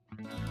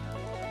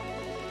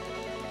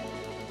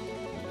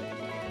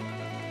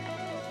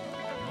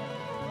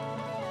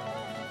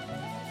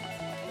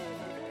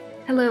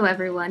Hello,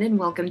 everyone, and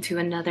welcome to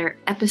another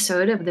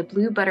episode of the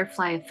Blue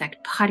Butterfly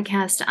Effect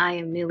podcast. I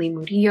am Millie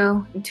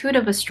Murillo,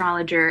 intuitive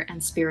astrologer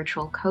and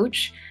spiritual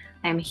coach.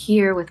 I am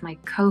here with my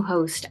co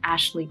host,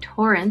 Ashley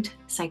Torrent,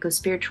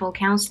 psychospiritual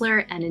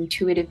counselor and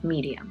intuitive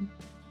medium.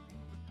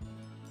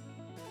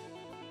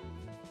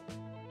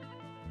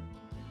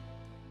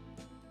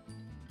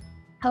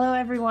 Hello,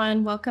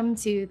 everyone. Welcome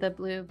to the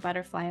Blue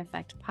Butterfly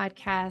Effect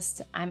podcast.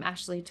 I'm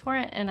Ashley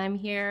Torrent, and I'm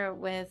here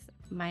with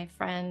my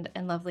friend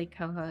and lovely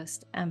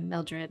co-host,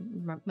 Mildred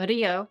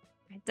Murillo.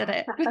 I did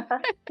it.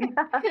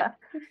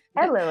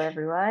 Hello,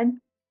 everyone.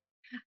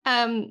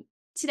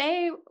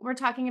 Today, we're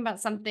talking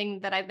about something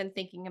that I've been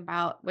thinking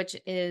about, which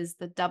is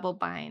the double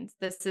bind.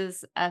 This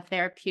is a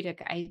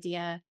therapeutic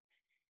idea,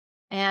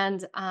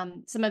 and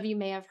some of you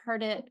may have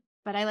heard it,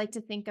 but I like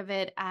to think of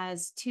it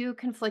as two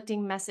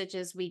conflicting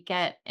messages we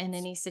get in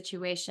any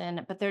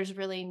situation, but there's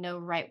really no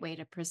right way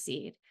to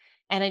proceed.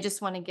 And I just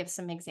want to give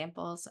some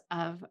examples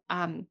of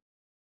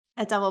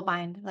a double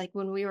bind. Like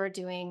when we were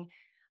doing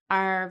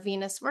our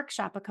Venus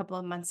workshop a couple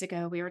of months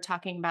ago, we were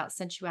talking about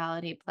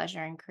sensuality,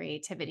 pleasure, and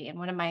creativity. And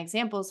one of my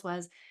examples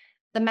was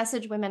the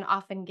message women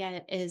often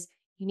get is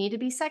you need to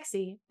be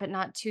sexy, but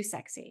not too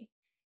sexy.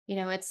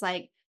 It's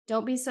like,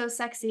 don't be so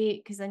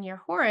sexy because then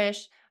you're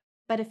whorish.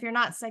 But if you're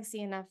not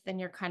sexy enough, then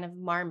you're kind of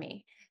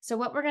marmy. So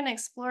what we're going to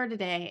explore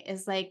today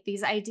is like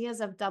these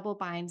ideas of double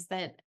binds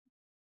that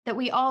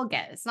we all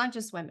get. It's not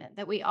just women,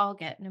 that we all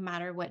get no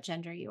matter what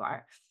gender you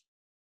are.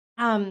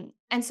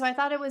 And so I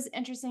thought it was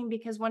interesting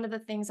because one of the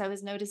things I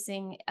was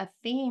noticing a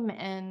theme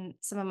in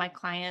some of my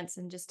clients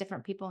and just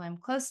different people I'm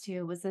close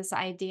to was this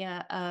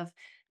idea of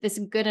this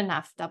good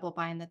enough double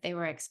bind that they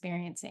were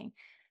experiencing.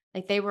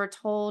 Like they were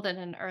told at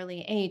an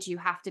early age, you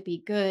have to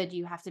be good,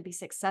 you have to be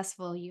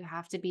successful, you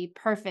have to be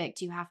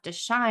perfect, you have to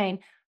shine,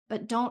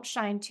 but don't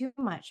shine too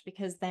much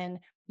because then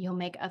you'll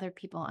make other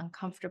people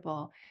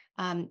uncomfortable.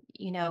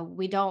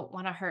 We don't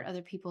want to hurt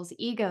other people's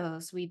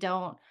egos.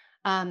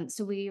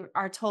 So we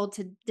are told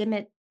to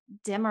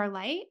dim our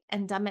light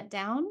and dumb it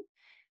down.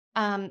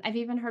 I've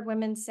even heard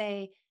women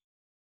say,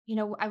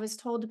 I was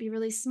told to be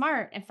really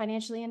smart and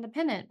financially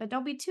independent, but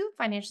don't be too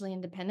financially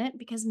independent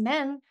because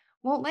men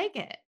won't like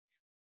it.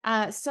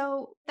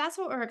 So that's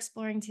what we're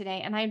exploring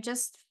today. And I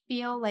just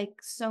feel like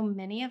so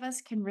many of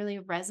us can really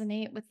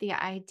resonate with the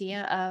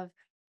idea of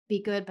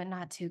be good, but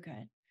not too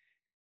good.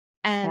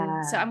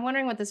 And so Yeah, I'm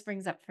wondering what this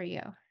brings up for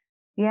you.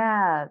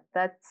 yeah,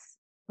 that's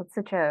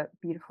such a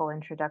beautiful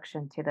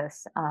introduction to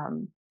this,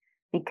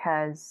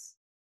 because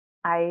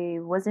I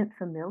wasn't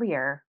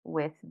familiar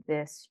with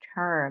this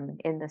term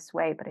in this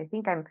way, but I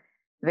think I'm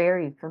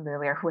very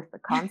familiar with the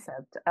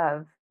concept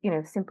of,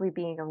 simply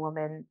being a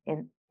woman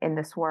in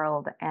this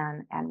world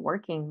and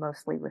working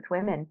mostly with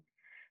women.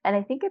 And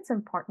I think it's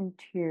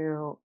important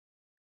to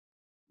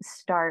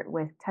start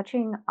with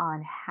touching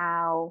on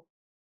how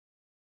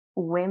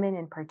women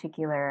in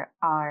particular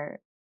are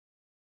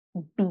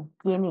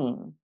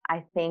beginning,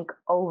 I think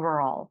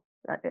overall,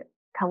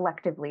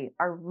 collectively,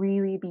 are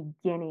really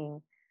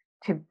beginning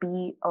to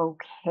be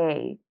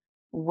okay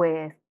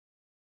with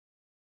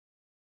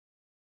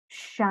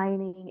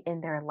shining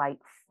in their light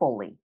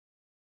fully.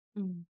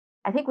 Mm.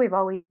 I think we've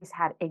always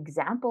had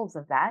examples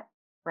of that,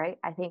 right?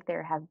 I think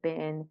there have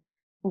been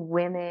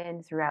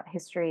women throughout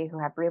history who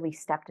have really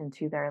stepped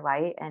into their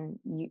light, and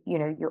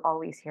you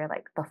always hear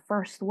like the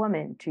first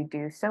woman to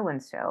do so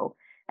and so,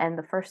 and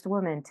the first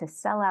woman to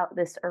sell out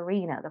this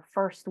arena, the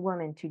first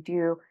woman to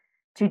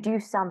do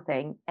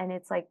something. And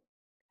it's like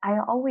I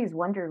always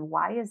wondered,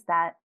 why is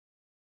that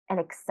an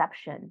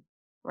exception,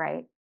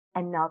 right?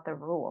 And not the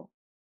rule.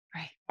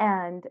 Right.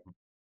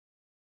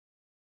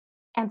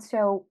 And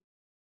so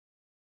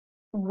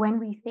when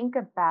we think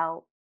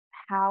about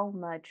how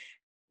much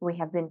we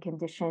have been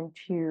conditioned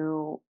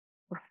to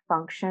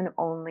function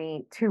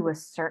only to a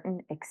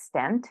certain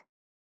extent,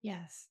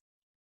 Yes.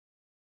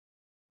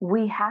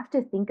 we have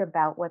to think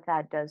about what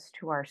that does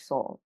to our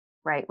soul,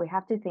 right? We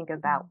have to think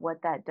about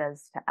what that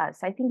does to us.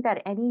 I think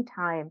that any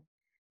time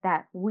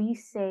that we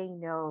say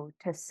no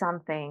to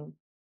something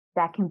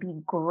that can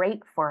be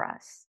great for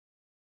us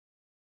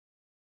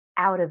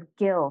out of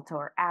guilt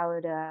or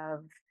out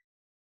of,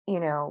 you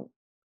know,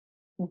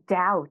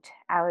 doubt,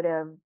 out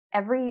of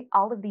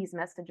all of these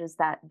messages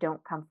that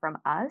don't come from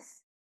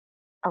us,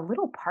 a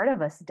little part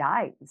of us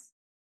dies.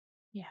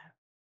 Yeah.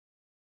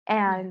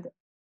 Yeah. And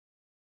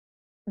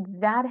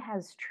that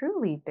has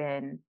truly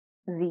been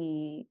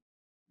the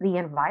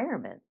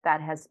environment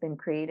that has been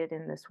created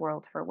in this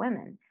world for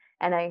women.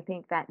 And I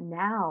think that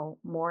now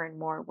more and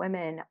more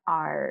women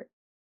are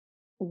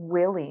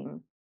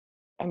willing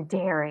and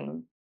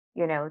daring,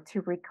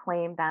 to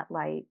reclaim that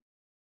light.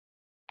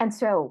 And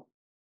so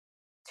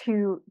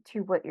to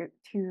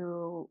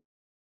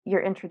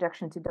your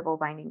introduction to double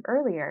binding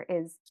earlier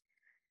is,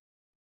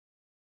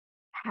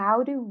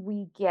 how do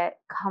we get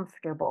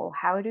comfortable?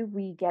 How do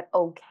we get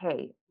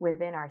okay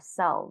within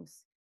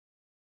ourselves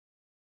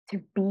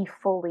to be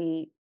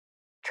fully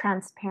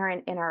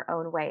transparent in our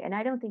own way? And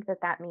I don't think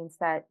that that means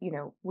that,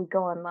 we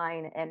go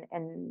online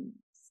and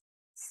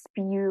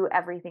spew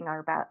everything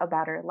about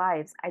our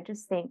lives. I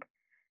just think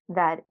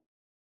that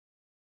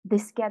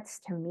this gets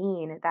to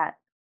mean that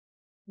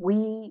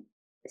we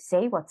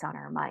say what's on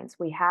our minds.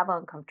 We have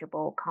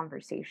uncomfortable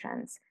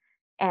conversations,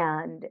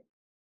 and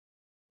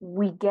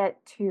we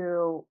get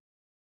to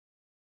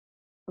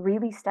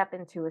really step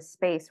into a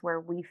space where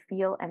we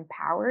feel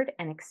empowered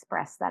and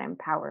express that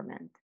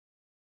empowerment.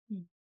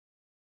 Mm.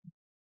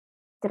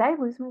 Did I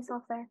lose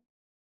myself there?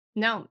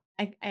 No,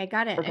 I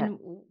got it. Okay. And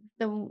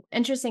the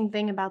interesting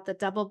thing about the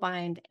double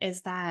bind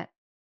is that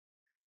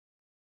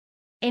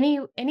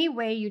any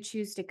way you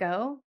choose to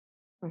go,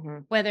 Hmm.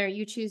 whether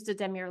you choose to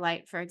dim your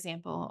light, for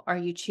example, or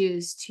you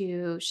choose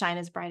to shine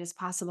as bright as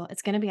possible,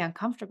 it's going to be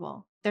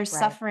uncomfortable. There's Right.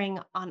 suffering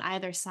on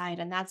either side,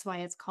 and that's why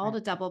it's called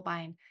Right. a double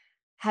bind.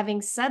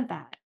 Having said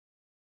that,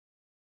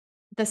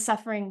 the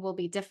suffering will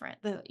be different.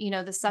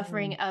 The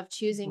suffering of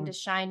choosing Mm-hmm. to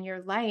shine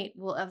your light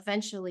will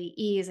eventually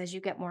ease as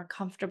you get more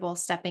comfortable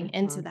stepping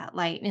into Hmm. that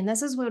light. And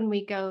this is when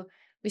we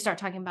start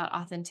talking about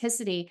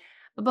authenticity.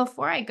 But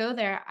before I go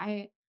there,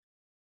 I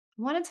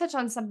want to touch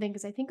on something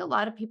because I think a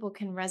lot of people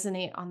can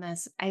resonate on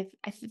this.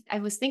 I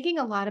was thinking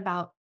a lot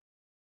about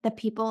the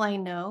people I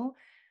know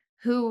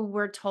who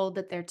were told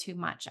that they're too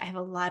much. I have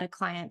a lot of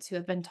clients who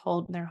have been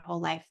told their whole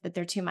life that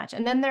they're too much.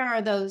 And then there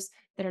are those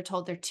that are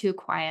told they're too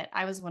quiet.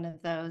 I was one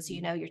of those,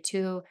 you're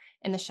too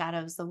in the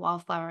shadows, the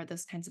wallflower,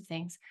 those kinds of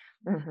things.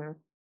 Hmm.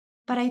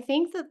 But I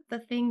think that the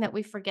thing that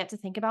we forget to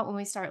think about when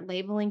we start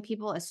labeling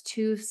people as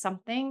too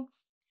something,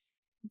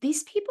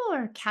 these people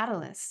are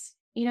catalysts.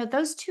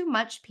 Those too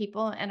much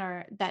people and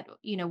are that,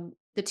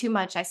 the too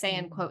much I say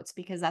in quotes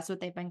because that's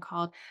what they've been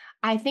called.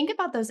 I think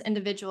about those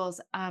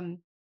individuals. And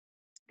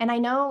I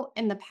know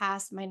in the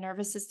past, my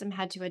nervous system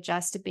had to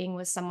adjust to being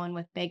with someone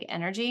with big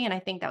energy. And I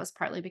think that was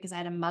partly because I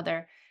had a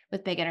mother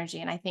with big energy.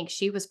 And I think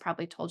she was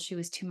probably told she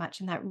was too much.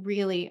 And that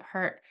really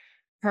hurt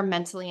her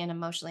mentally and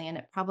emotionally. And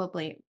it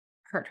probably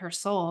hurt her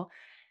soul.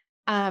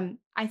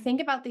 I think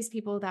about these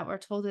people that were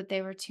told that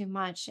they were too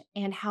much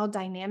and how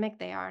dynamic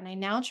they are. And I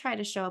now try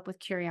to show up with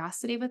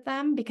curiosity with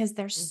them because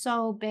they're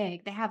so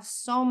big. They have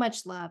so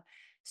much love,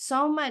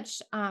 so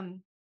much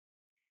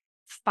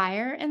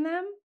fire in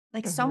them,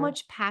 like so Hmm.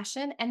 much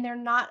passion, and they're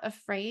not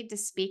afraid to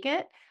speak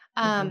it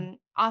Hmm.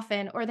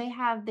 often, or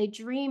they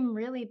dream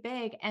really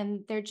big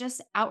and they're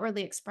just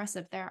outwardly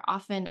expressive. They're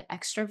often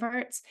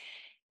extroverts.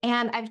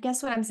 And I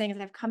guess what I'm saying is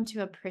I've come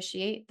to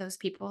appreciate those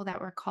people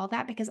that were called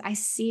that because I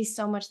see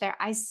so much there.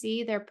 I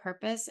see their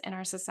purpose in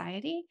our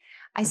society.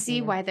 I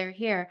see Hmm. why they're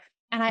here.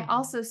 And I Hmm.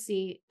 also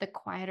see the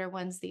quieter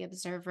ones, the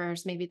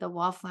observers, maybe the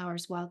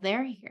wallflowers while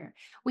they're here.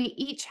 We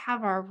each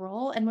have our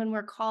role. And when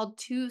we're called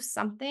to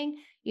something,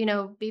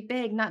 be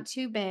big, not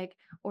too big,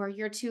 or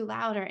you're too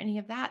loud or any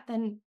of that,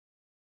 then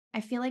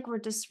I feel like we're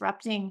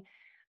disrupting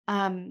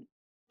um,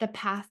 the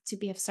path to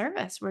be of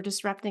service. We're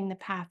disrupting the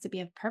path to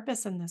be of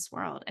purpose in this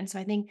world. And so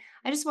I think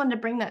I just wanted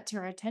to bring that to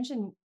our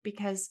attention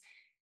because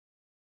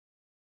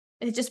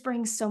it just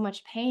brings so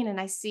much pain. And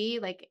I see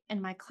like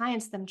in my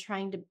clients, them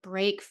trying to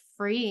break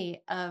free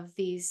of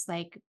these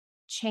like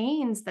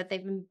chains that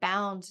they've been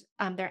bound,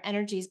 their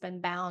energy's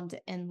been bound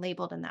and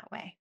labeled in that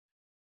way.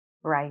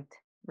 Right.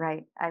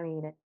 Right. I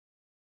mean,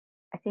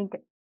 I think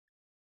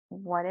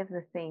one of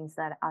the things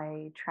that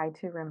I try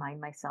to remind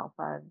myself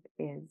of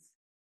is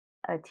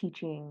a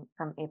teaching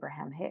from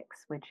Abraham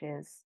Hicks, which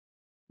is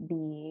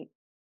the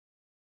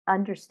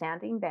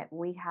understanding that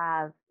we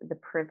have the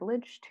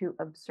privilege to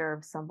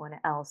observe someone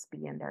else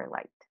be in their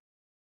light,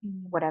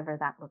 Mm, whatever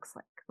that looks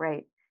like,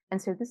 right?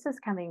 And so this is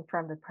coming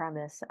from the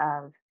premise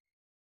of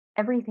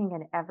everything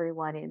and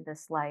everyone in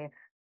this life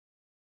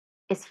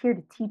is here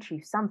to teach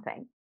you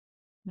something,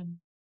 mm,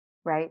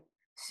 right?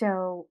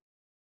 So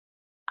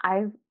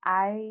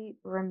I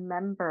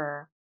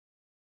remember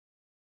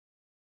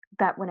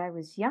that when I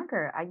was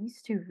younger, I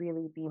used to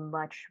really be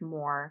much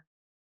more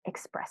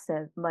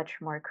expressive,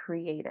 much more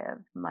creative,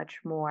 much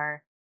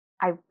more.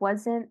 I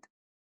wasn't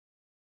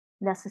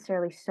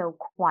necessarily so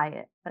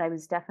quiet, but I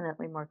was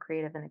definitely more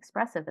creative and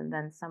expressive. And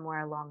then somewhere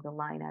along the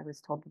line, I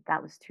was told that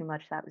that was too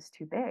much, that was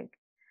too big.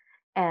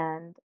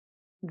 And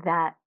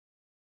that,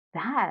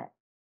 that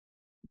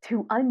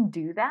to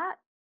undo that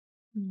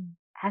mm,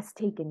 has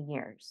taken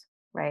years,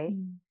 right?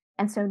 mm,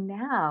 And so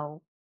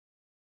now,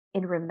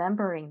 in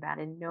remembering that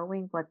and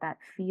knowing what it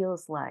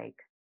feels like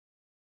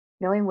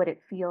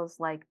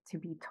to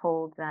be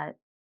told that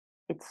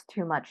it's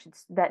too much,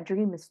 it's that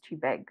dream is too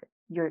big.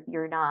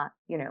 You're not,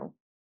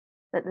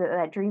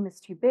 that dream is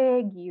too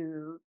big.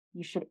 You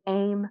should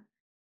aim.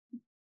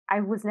 I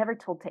was never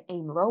told to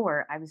aim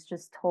lower. I was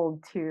just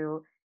told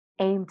to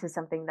aim to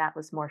something that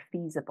was more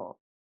feasible.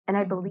 And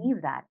I mhm,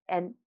 believe that.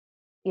 And,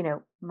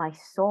 my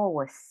soul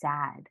was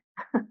sad.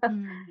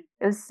 mm,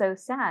 It was so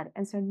sad.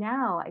 And so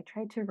now I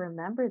try to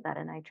remember that.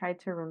 And I try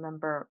to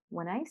remember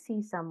when I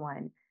see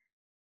someone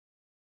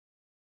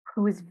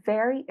who is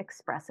very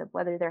expressive,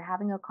 whether they're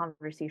having a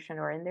conversation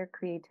or in their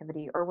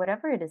creativity or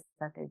whatever it is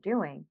that they're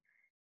doing,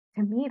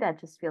 to me, that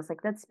just feels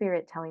like that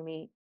spirit telling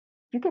me,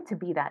 you get to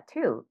be that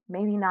too.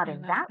 Maybe not I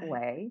in love that that.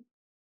 way,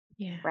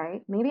 Yeah.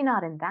 right? Maybe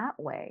not in that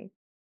way,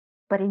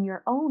 but in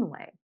your own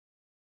way.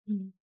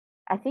 Mhm.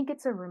 I think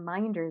it's a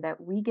reminder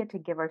that we get to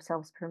give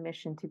ourselves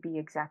permission to be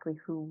exactly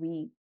who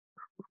we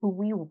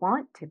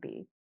want to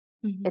be.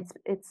 Mhm.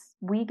 It's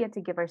we get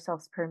to give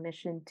ourselves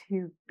permission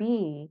to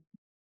be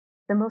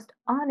the most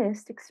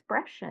honest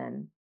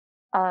expression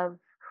of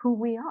who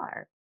we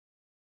are,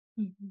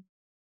 Mhm.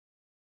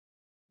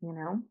 you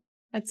know?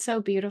 That's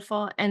so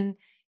beautiful. And,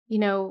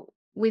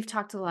 we've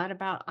talked a lot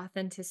about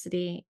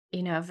authenticity,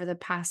 over the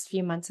past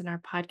few months in our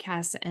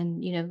podcast.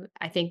 And,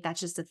 I think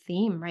that's just a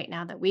theme right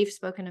now that we've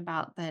spoken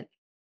about, that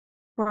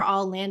we're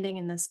all landing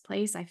in this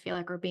place. I feel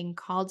like we're being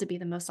called to be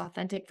the most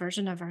authentic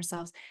version of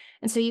ourselves.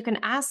 And so you can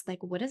ask,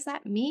 like, what does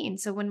that mean?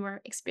 So when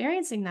we're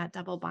experiencing that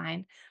double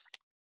bind,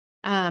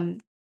 um,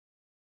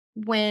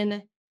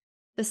 when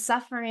the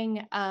suffering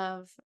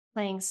of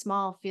playing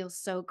small feels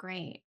so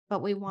great,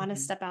 but we want to Mhm,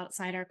 step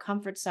outside our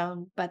comfort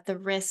zone, but the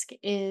risk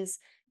is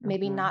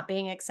maybe mhm, not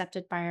being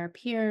accepted by our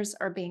peers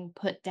or being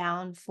put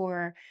down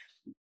for,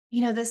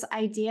 this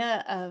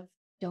idea of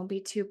don't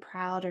be too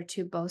proud or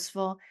too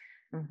boastful.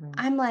 mhm,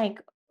 I'm like,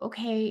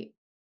 okay,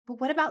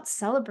 but what about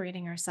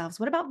celebrating ourselves?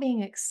 What about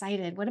being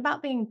excited? What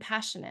about being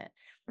passionate?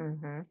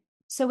 mhm,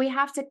 So we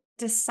have to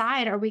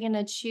decide, are we going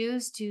to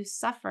choose to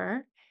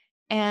suffer?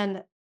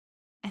 And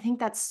I think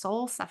that's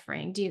soul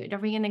suffering. Are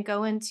we going to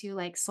go into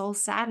like soul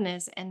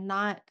sadness and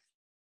not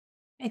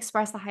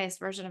express the highest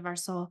version of our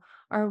soul?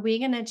 Or are we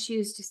going to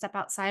choose to step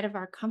outside of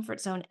our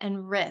comfort zone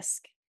and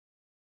risk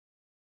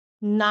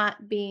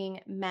not being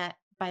met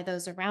by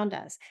those around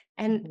us?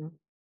 And mhm.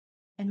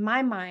 in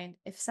my mind,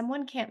 if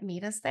someone can't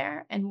meet us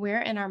there and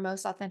we're in our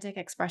most authentic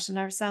expression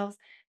of ourselves,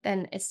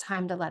 then it's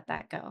time to let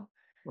that go.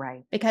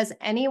 Right. Because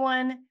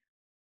anyone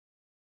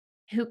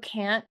who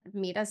can't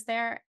meet us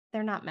there,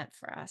 they're not meant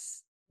for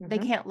us. They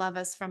Mhm, can't love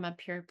us from a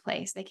pure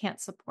place. They can't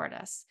support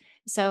us.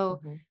 So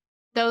mhm,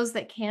 those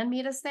that can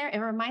meet us there, it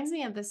reminds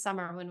me of this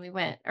summer when we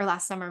went, or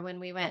last summer when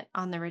we went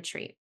on the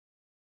retreat.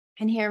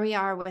 And here we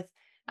are with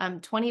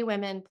 20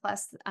 women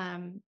plus,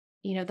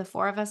 the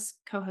four of us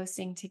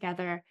co-hosting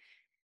together.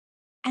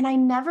 And I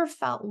never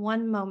felt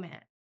one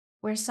moment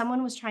where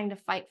someone was trying to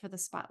fight for the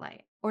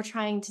spotlight or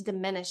trying to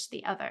diminish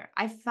the other.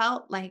 I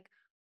felt like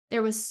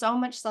there was so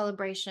much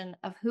celebration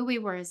of who we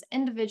were as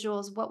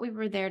individuals, what we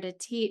were there to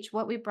teach,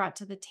 what we brought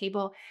to the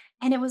table.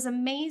 And it was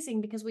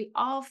amazing because we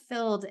all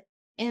filled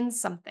in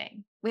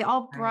something. We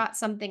all right. brought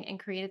something and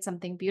created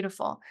something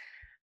beautiful.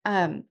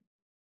 Um,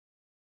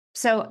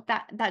 so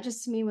that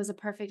just to me was a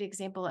perfect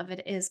example of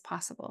it is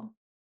possible.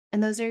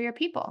 And those are your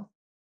people.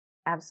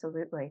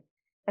 Absolutely.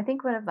 I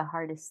think one of the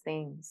hardest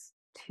things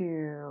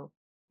to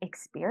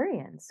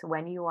experience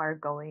when you are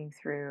going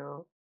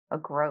through a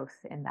growth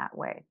in that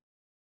way,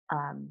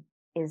 um,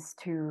 is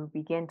to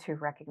begin to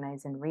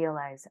recognize and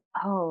realize,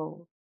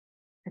 oh,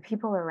 the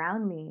people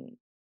around me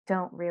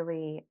don't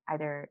really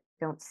either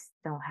don't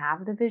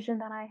have the vision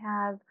that I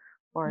have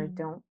or Mhm.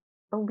 don't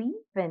believe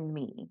in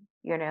me.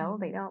 They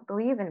Mhm. don't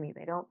believe in me.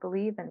 They don't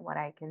believe in what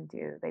I can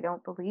do. They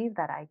don't believe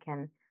that I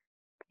can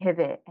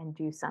pivot and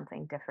do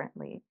something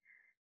differently.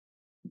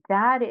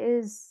 That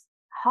is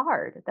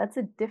hard. That's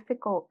a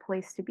difficult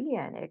place to be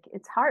in.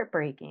 It's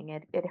heartbreaking.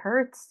 It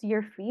hurts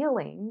your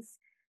feelings,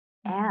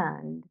 Mhm.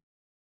 and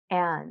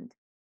and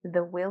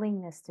the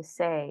willingness to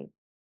say,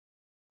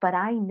 but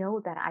I know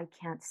that I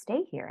can't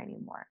stay here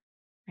anymore.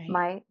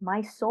 Right.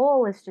 My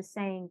soul is just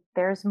saying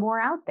there's more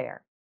out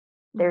there.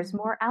 There's Mhm.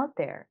 more out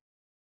there.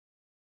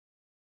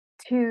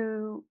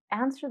 To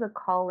answer the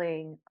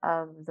calling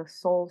of the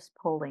soul's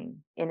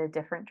pulling in a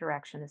different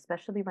direction,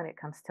 especially when it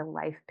comes to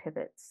life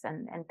pivots,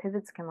 and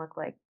pivots can look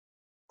like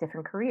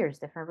different careers,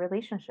 different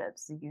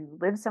relationships, you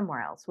live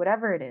somewhere else,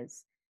 whatever it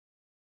is,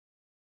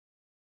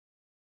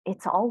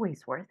 it's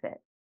always worth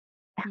it.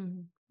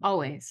 Mhm.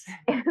 Always.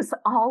 It's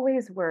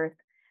always worth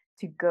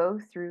to go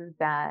through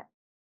that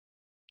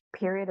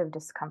period of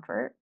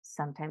discomfort.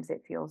 Sometimes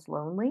it feels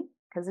lonely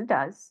because it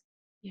does.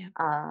 Yeah.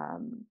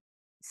 Um,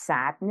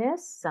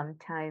 Sadness,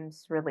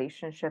 sometimes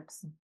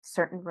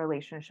certain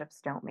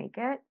relationships don't make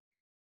it.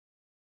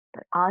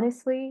 But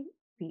honestly,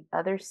 the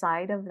other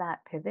side of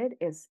that pivot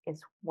is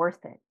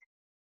worth it.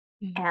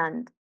 Mhm.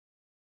 And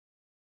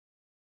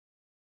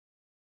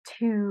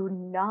to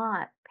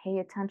not pay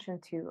attention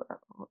to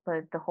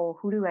the whole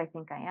who do I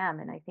think I am,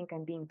 and I think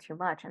I'm being too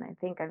much, and I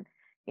think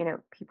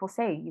people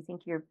say you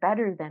think you're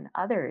better than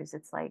others.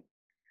 It's like,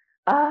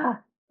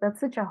 ah,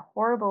 that's such a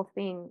horrible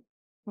thing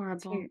to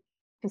Horrible.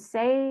 to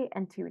say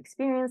and to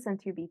experience and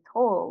to be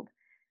told.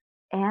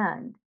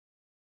 And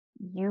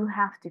you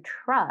have to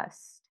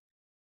trust,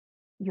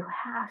 you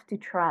have to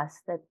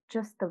trust that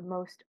just the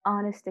most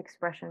honest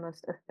expression,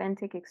 most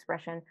authentic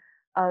expression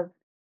of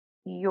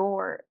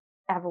your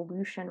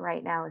evolution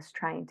right now is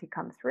trying to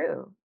come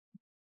through.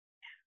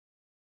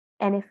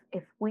 And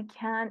if we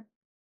can't,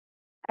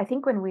 I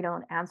think when we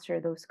don't answer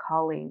those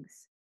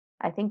callings,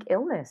 I think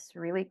illness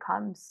really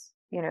comes,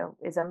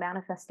 is a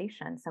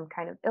manifestation, some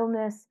kind of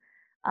illness,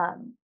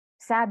 um,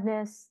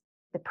 sadness,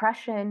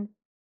 depression.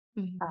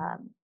 Mhm.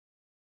 Um,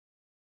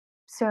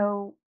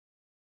 so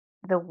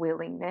the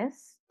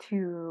willingness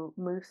to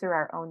move through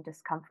our own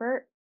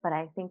discomfort but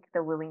I think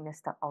the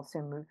willingness to also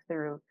move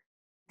through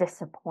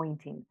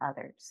disappointing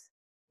others,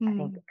 I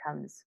think Mm.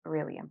 becomes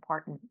really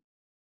important.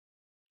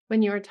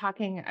 When you were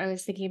talking, I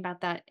was thinking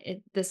about that.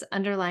 This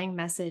underlying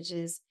message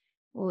is,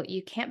 well,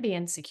 you can't be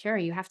insecure.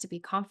 You have to be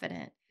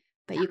confident,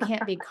 but you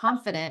can't be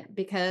confident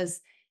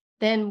because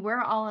then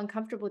we're all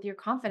uncomfortable with your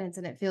confidence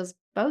and it feels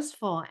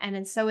boastful.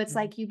 And so it's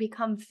like you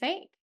become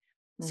fake.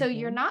 So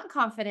you're Mm-hmm. not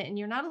confident and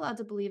you're not allowed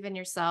to believe in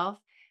yourself.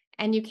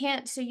 And you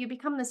can't, so you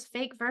become this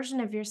fake version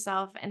of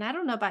yourself. And I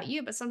don't know about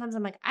you, but sometimes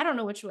I'm like, I don't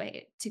know which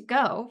way to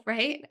go.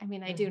 Right. I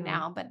mean, I do Mm-hmm.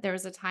 now, but there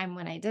was a time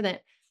when I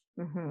didn't.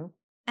 Mm-hmm.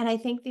 And I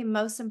think the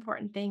most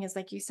important thing is,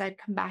 like you said,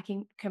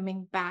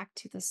 coming back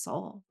to the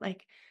soul.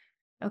 Like,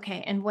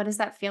 okay, and what does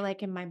that feel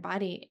like in my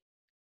body?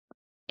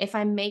 If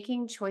I'm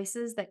making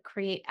choices that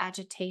create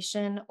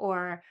agitation,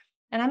 and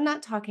I'm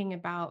not talking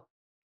about,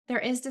 there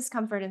is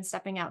discomfort in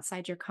stepping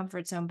outside your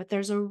comfort zone, but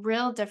there's a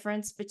real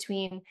difference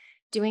between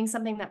doing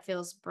something that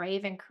feels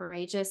brave and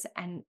courageous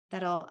and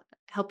that'll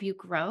help you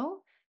grow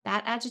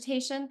that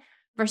agitation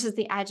versus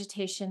the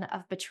agitation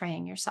of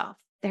betraying yourself.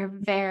 They're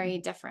very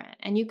different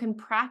and you can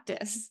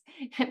practice.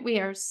 We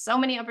have so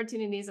many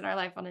opportunities in our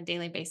life on a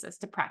daily basis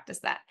to practice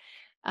that.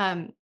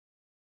 Um,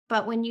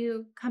 but when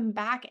you come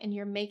back and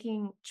you're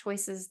making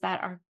choices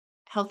that are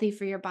healthy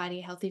for your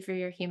body, healthy for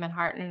your human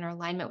heart, and in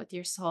alignment with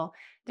your soul,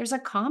 there's a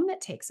calm that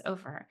takes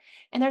over.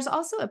 And there's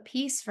also a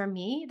peace for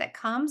me that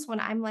comes when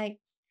I'm like,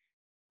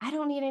 I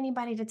don't need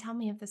anybody to tell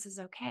me if this is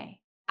okay.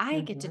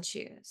 I get to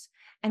Mm-hmm. choose.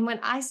 And when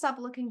I stop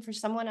looking for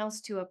someone else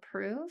to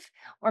approve,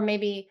 or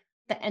maybe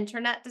the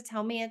internet to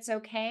tell me it's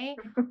okay,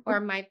 or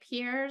my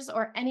peers,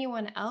 or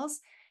anyone else,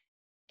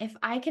 if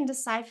I can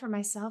decide for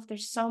myself,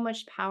 there's so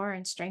much power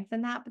and strength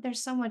in that, but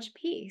there's so much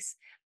peace.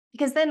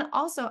 Because then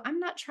also, I'm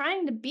not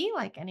trying to be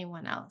like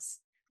anyone else.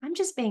 I'm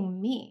just being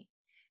me.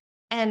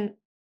 And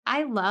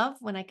I love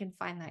when I can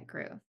find that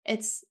groove.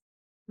 It's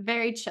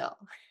very chill.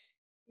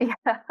 Yeah,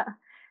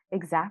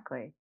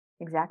 exactly.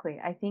 Exactly.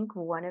 I think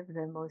one of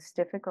the most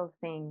difficult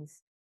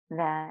things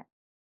that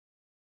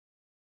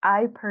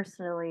I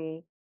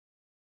personally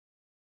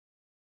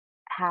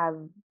have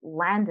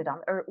landed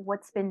on, or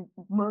what's been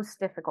most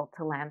difficult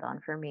to land on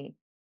for me,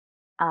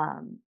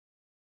 um,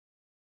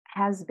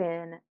 has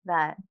been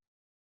that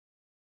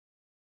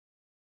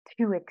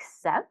to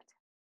accept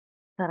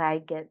that I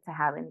get to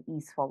have an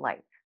easeful life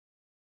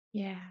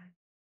Yeah.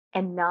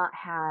 and not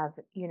have,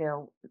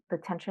 the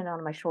tension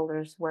on my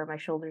shoulders where my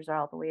shoulders are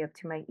all the way up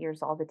to my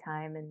ears all the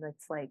time. And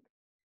it's like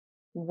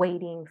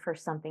waiting for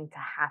something to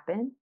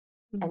happen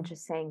and Mhm.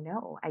 just saying,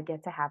 no, I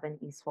get to have an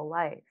easeful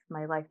life.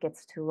 My life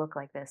gets to look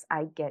like this.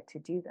 I get to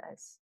do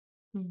this.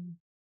 Mhm.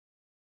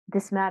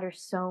 This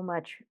matters so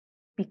much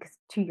because,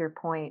 to your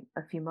point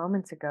a few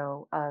moments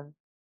ago, of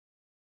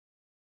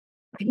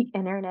the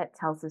internet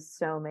tells us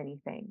so many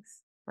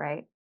things,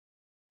 right?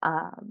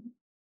 Um,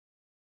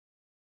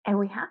 and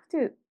we have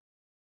to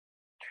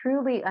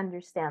truly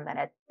understand that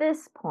at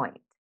this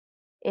point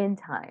in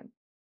time,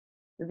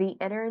 the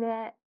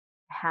internet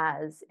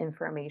has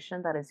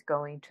information that is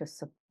going to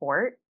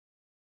support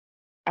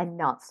and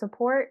not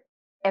support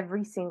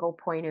every single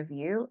point of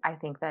view I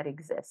think that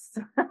exists.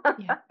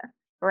 Yeah.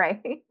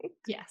 Right?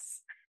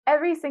 Yes.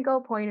 Every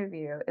single point of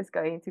view is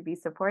going to be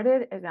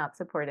supported and not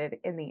supported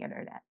in the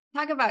internet.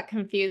 Talk about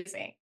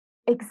confusing.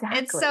 It's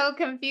Exactly. so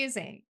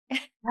confusing.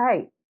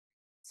 Right.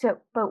 So,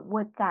 but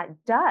what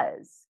that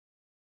does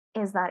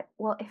is that,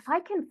 well, if I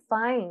can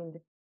find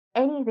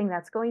anything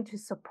that's going to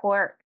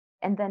support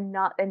and then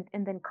not, and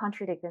then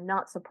contradict and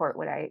not support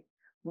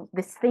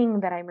this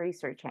thing that I'm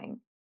researching,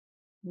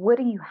 what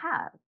do you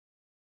have?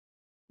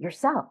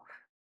 Yourself.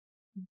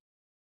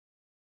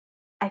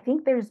 I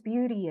think there's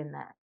beauty in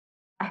that.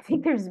 I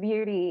think there's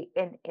beauty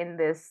in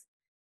this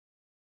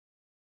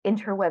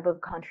interweb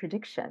of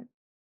contradiction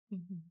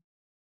Mhm.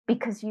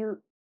 because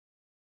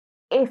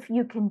if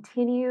you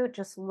continue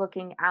just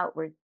looking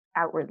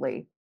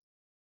outwardly,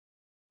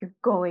 you're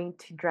going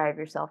to drive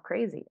yourself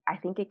crazy. I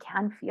think it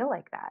can feel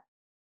like that.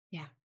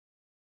 Yeah.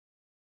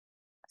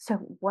 So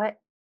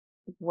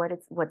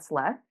what's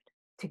left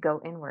to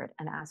go inward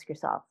and ask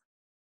yourself,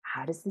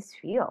 how does this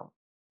feel?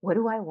 What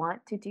do I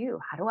want to do?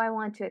 How do I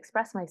want to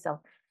express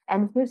myself?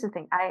 And here's the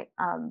thing, I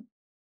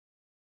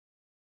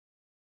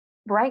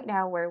right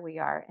now where we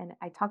are, and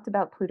I talked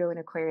about Pluto and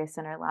Aquarius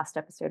in our last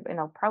episode, and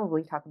I'll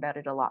probably talk about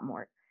it a lot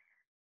more.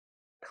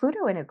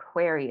 Pluto in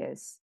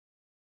Aquarius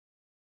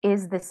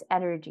is this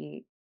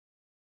energy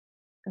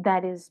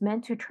that is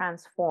meant to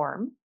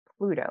transform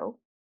Pluto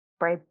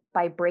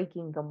by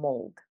breaking the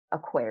mold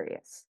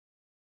Aquarius.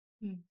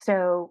 Mm.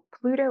 So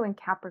Pluto in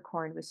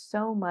Capricorn was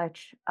so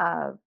much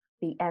of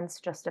the ends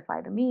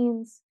justify the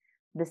means.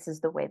 This is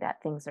the way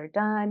that things are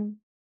done.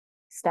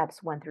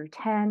 Steps 1 through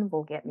 10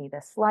 will get me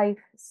this life.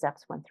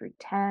 Steps 1 through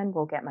 10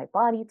 will get my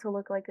body to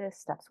look like this.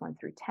 Steps 1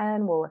 through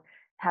 10 will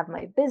have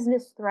my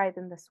business thrive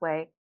in this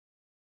way.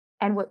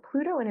 And what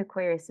Pluto in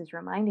Aquarius is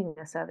reminding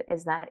us of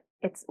is that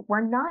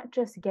we're not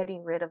just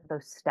getting rid of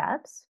those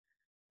steps,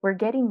 we're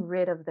getting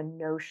rid of the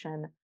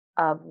notion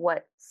of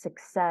what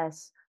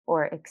success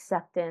or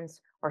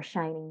acceptance or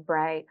shining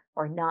bright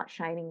or not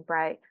shining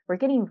bright. We're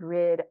getting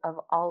rid of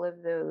all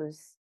of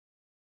those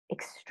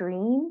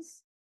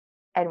extremes,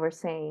 and we're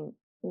saying,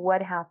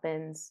 what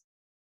happens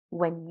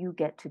when you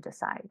get to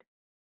decide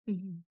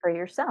Mhm. for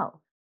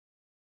yourself?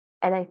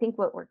 And I think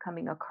what we're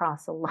coming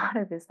across a lot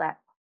of is that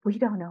we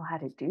don't know how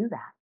to do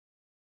that.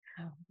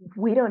 Oh,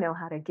 We don't know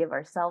how to give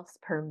ourselves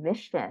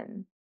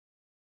permission.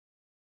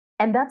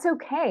 And that's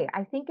okay.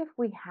 I think if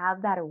we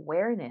have that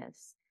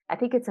awareness, I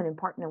think it's an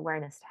important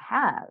awareness to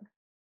have.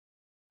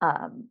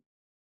 Um,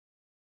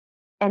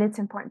 and it's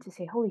important to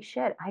say, holy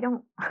shit, I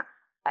don't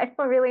I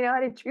don't really know how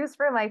to choose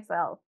for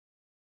myself.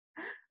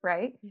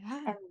 Right.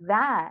 yeah. And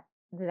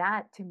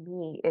that to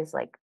me is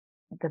like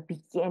the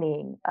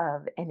beginning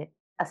of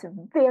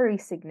very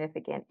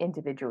significant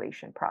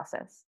individuation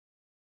process.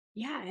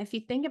 Yeah, if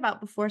you think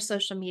about before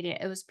social media,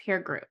 it was peer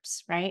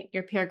groups, right?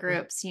 Your peer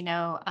groups,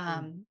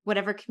 Mhm.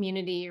 whatever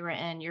community you were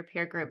in, your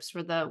peer groups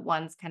were the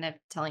ones kind of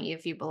telling you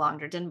if you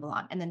belonged or didn't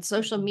belong. And then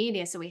social Mhm.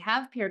 media. So we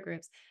have peer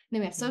groups, and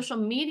then we have Mhm. social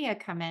media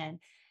come in.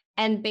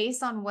 And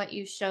based on what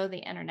you show the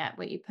internet,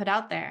 what you put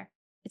out there,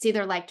 it's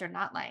either liked or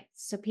not liked.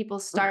 So people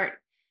start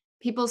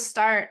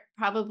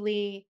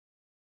probably,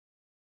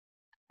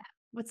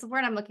 what's the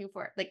word I'm looking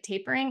for? Like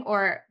tapering,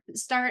 or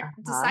start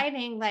Uh-huh.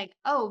 deciding like,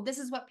 oh, this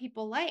is what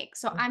people like.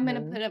 So I'm going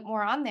to Mhm. put it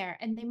more on there.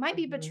 And they might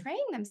be Mhm.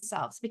 betraying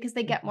themselves because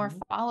they get more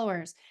Mhm.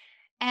 followers.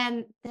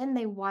 And then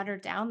they water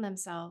down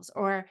themselves,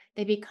 or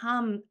they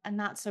become a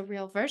not so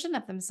real version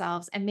of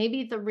themselves. And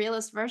maybe the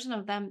realest version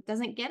of them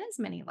doesn't get as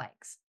many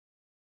likes,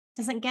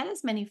 doesn't get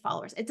as many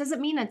followers. It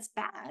doesn't mean it's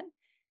bad.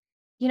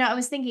 I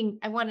was thinking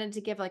I wanted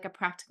to give like a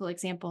practical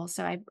example.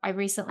 So I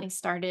recently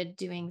started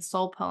doing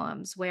soul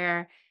poems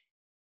where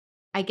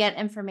I get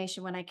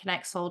information when I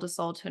connect soul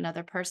to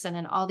another person,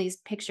 and all these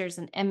pictures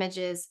and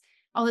images,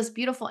 all this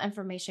beautiful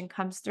information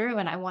comes through.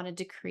 And I wanted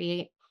to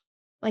create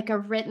like I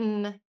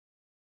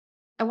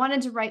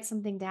wanted to write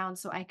something down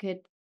so I could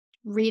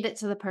read it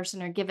to the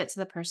person or give it to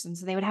the person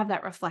so they would have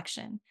that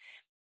reflection.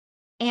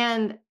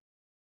 And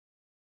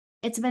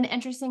it's been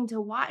interesting to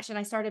watch. And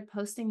I started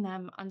posting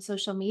them on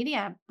social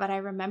media, but I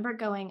remember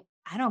going,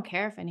 I don't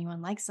care if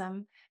anyone likes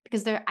them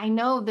because I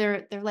know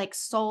they're like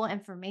soul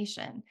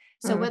information.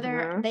 So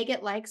whether Mhm. they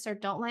get likes or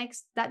don't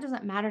likes, that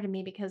doesn't matter to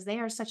me because they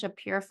are such a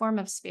pure form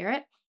of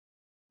spirit.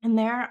 And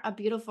they're a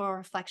beautiful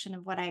reflection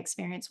of what I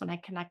experience when I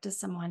connect to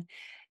someone.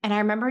 And I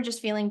remember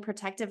just feeling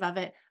protective of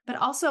it, but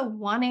also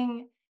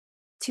wanting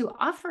to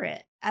offer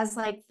it as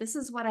like, this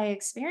is what I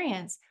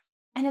experience.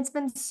 And it's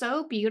been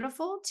so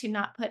beautiful to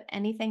not put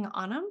anything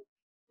on them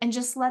and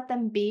just let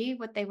them be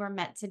what they were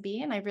meant to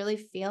be. And I really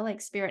feel like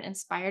spirit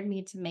inspired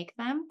me to make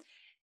them.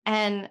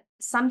 And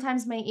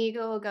sometimes my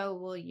ego will go,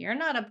 well, you're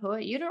not a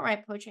poet. You don't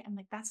write poetry. I'm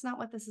like, that's not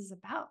what this is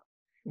about.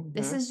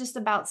 This Mhm. is just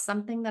about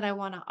something that I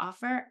want to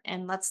offer.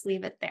 And let's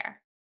leave it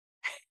there.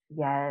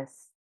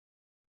 Yes.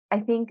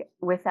 I think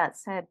with that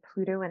said,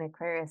 Pluto and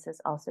Aquarius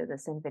is also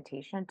this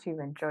invitation to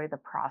enjoy the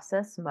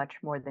process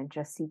much more than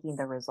just seeking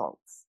the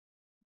results.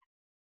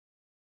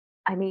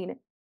 I mean,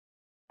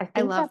 I I think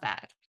that, love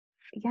that.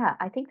 yeah,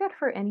 I think that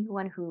for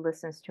anyone who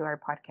listens to our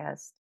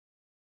podcast,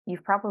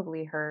 you've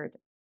probably heard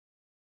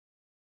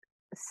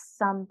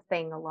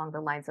something along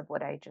the lines of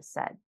what I just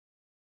said.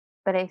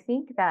 But I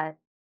think that,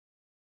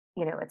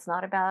 it's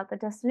not about the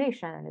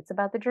destination, it's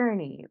about the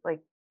journey.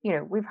 Like,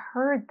 we've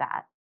heard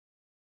that,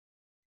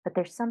 but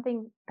there's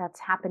something that's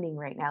happening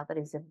right now that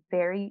is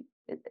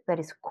that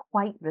is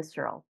quite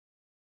visceral.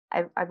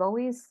 I've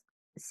always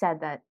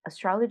said that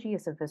astrology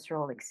is a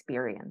visceral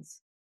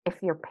experience. If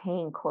you're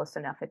paying close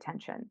enough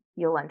attention,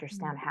 you'll Mhm.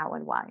 understand how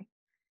and why.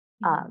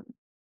 Mhm. Um,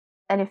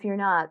 and if you're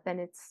not,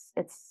 then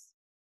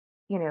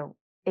you know,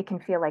 it can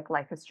feel like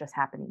life is just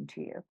happening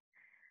to you.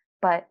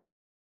 But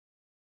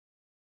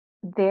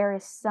there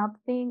is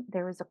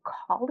a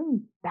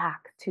calling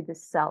back to the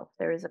self.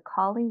 There is a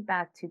calling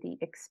back to the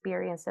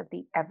experience of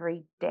the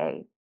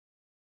everyday.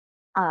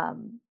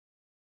 Um,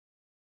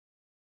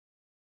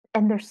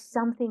 and there's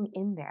something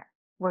in there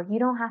where you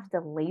don't have to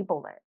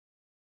label it,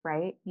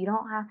 right? You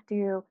don't have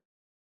to.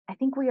 I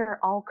think we are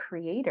all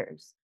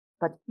creators,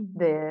 but Mhm.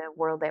 the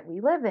world that we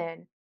live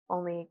in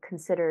only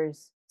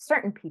considers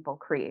certain people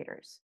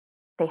creators.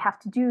 They have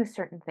to do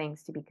certain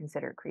things to be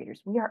considered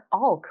creators. We are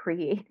all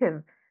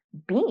creative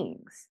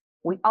beings.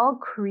 We all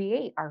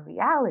create our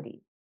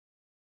reality.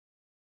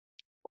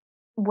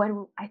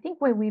 When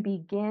we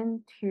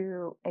begin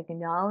to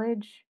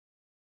acknowledge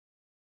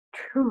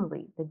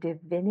truly the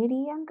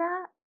divinity in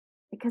that,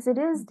 because it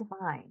is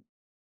divine,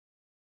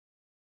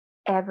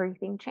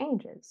 everything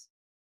changes.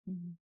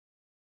 Mhm.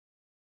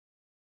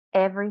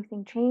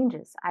 Everything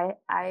changes.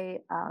 I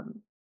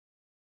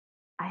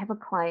have a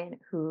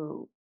client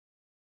who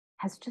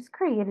has just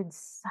created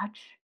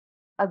such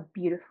a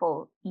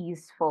beautiful,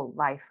 easeful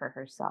life for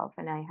herself.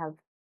 And I have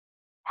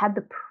had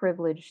the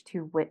privilege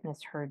to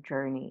witness her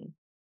journey.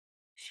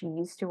 She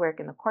used to work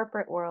in the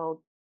corporate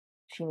world.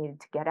 She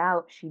needed to get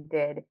out. She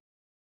did.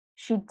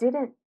 She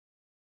didn't,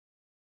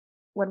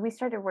 when we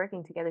started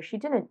working together, she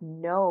didn't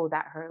know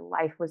that her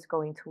life was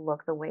going to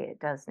look the way it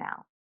does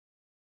now.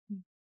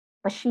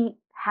 but she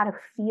had a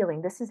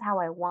feeling, this is how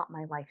I want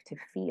my life to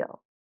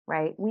feel,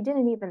 right? We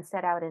didn't even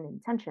set out an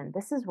intention.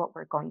 This is what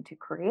we're going to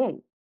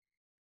create.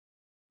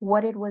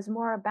 What it was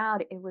more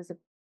about, it was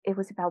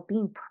about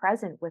being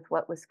present with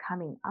what was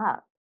coming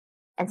up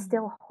and Mm.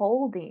 still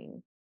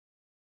holding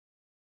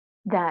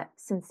that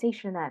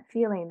sensation, that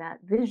feeling, that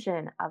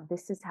vision of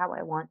this is how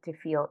I want to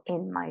feel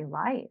in my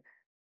life,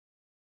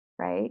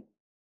 right?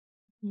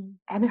 Mm.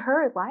 And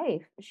her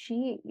life,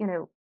 she,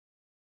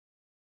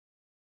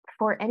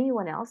 for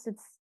anyone else,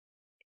 it's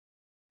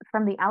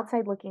from the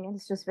outside looking in,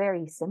 it's just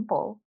very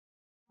simple,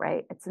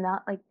 right? It's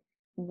not like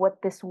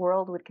what this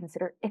world would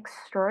consider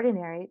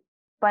extraordinary,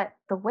 but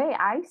the way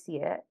I see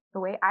it, the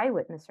way I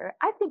witness her,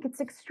 I think it's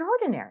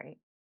extraordinary.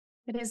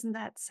 But isn't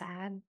that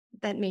sad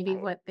that maybe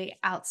Right. what the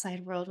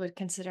outside world would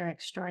consider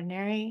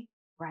extraordinary,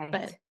 but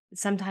Right.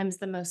 sometimes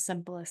the most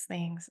simplest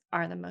things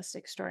are the most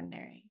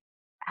extraordinary.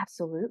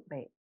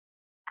 Absolutely.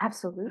 Um,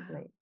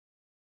 Absolutely.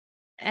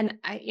 and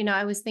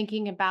I was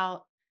thinking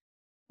about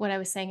what I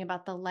was saying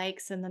about the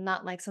likes and the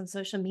not likes on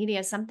social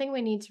media. Something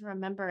we need to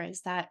remember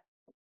is that,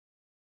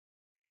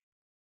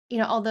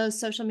 although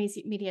social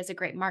media is a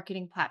great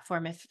marketing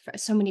platform, if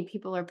so many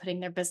people are putting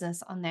their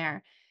business on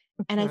there,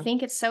 and I Mhm.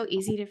 think it's so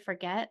easy to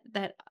forget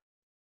that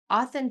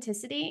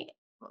authenticity,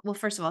 well,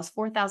 first of all, is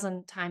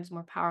 4,000 times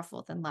more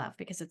powerful than love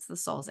because it's the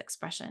soul's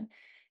expression.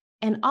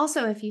 And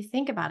also, if you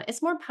think about it,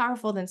 it's more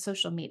powerful than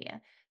social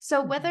media.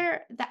 So, Mhm.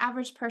 whether the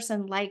average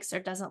person likes or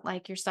doesn't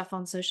like your stuff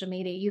on social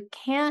media, you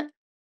can't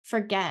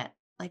forget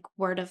like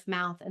word of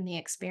mouth and the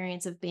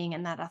experience of being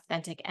in that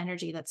authentic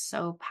energy that's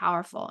so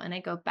powerful. And I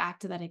go back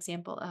to that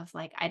example of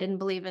like, I didn't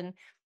believe in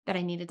that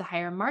I needed to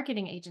hire a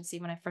marketing agency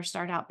when I first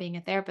started out being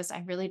a therapist. I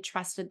really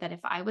trusted that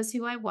if I was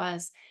who I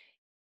was,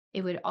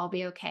 it would all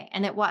be okay.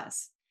 And it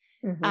was.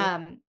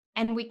 Mhm.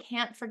 And we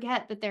can't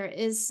forget that there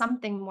is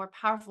something more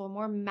powerful,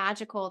 more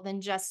magical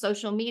than just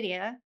social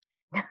media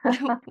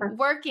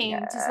working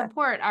to Yeah.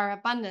 support our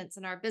abundance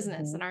and our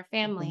business and Mhm. our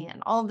family Mhm.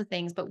 and all the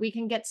things. But we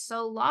can get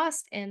so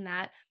lost in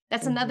that.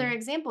 That's another Mhm.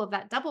 example of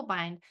that double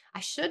bind.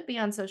 I should be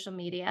on social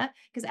media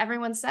because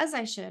everyone says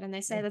I should. And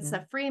they say that's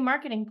Mhm. a free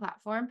marketing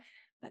platform.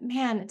 But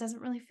man, it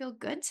doesn't really feel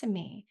good to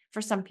me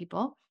for some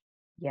people.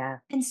 Yeah.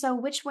 And so,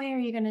 which way are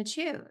you going to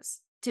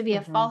choose? To be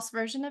a Mhm. false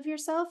version of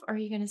yourself, or are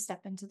you going to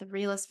step into the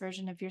realist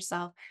version of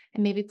yourself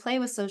and maybe play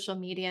with social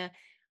media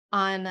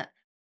on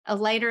a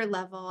lighter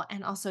level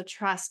and also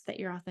trust that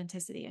your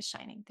authenticity is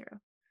shining through?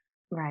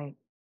 Right.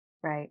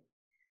 Right.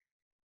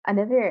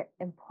 Another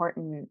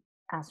important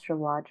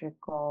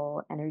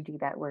astrological energy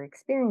that we're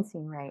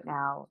experiencing right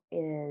now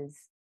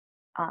is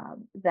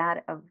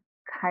that of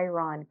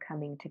Chiron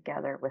coming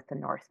together with the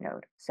North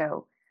Node.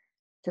 So,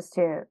 just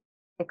to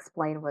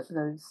explain what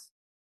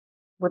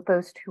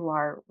those two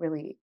are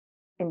really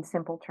in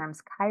simple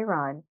terms,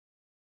 Chiron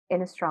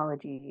in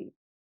astrology,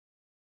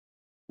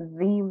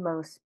 the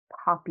most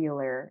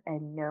popular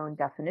and known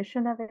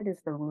definition of it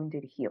is the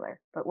wounded healer.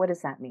 But what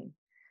does that mean?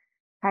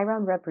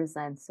 Chiron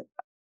represents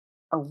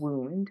a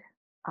wound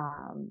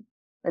um,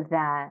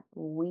 that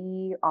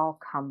we all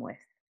come with.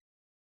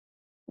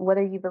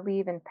 Whether you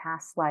believe in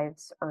past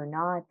lives or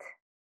not,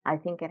 I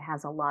think it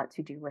has a lot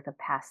to do with a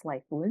past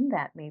life wound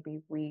that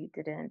maybe we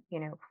didn't,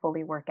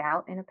 fully work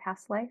out in a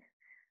past life.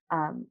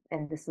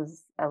 And this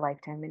is a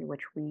lifetime in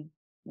which we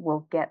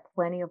will get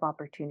plenty of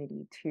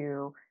opportunity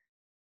to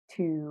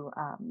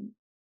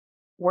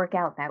work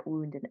out that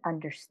wound and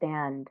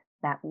understand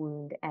that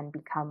wound and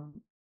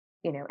become,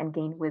 and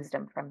gain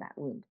wisdom from that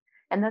wound.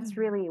 And that's Mhm.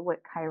 really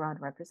what Chiron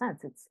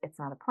represents. It's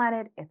not a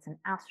planet, it's an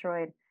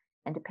asteroid,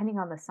 and depending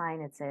on the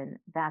sign it's in,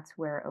 that's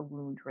where a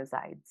wound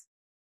resides.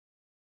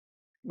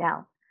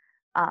 Now,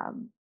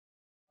 um,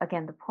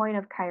 again, the point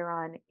of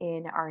Chiron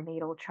in our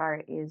natal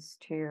chart is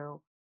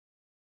to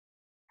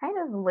kind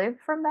of live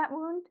from that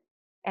wound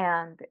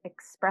and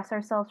express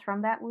ourselves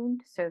from that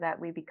wound so that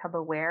we become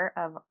aware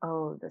of,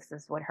 oh, this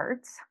is what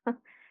hurts.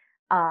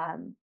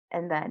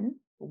 And then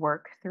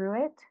work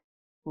through it,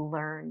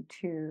 learn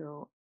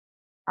to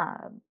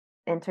um,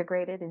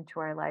 integrate it into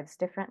our lives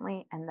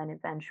differently, and then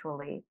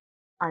eventually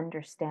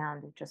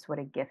understand just what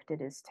a gift it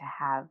is to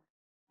have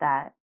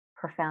that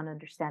profound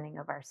understanding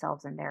of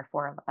ourselves and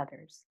therefore of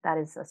others. That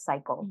is a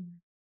cycle Mm.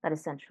 that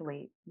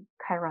essentially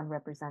Chiron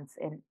represents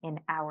in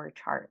our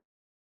chart.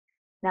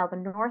 Now, the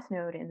North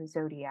Node in the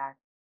zodiac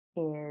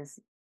is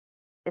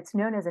it's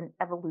known as an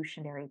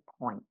evolutionary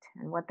point.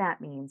 And what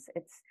that means,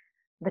 it's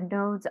the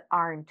nodes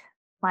aren't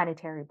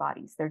planetary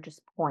bodies, they're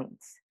just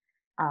points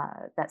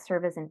that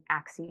serve as an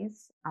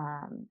axis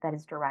that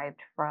is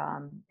derived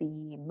from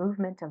the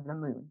movement of the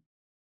moon.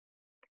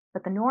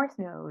 But the North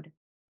Node,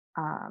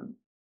 um,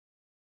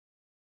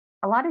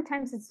 a lot of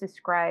times it's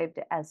described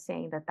as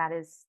saying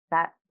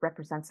that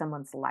represents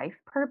someone's life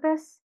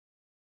purpose.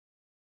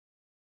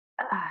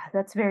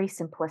 That's very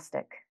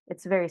simplistic.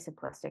 It's very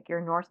simplistic.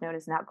 Your North Node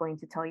is not going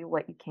to tell you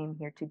what you came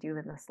here to do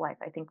in this life.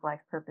 I think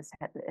life purpose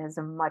has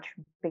a much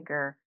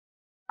bigger,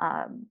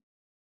 um,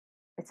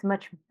 it's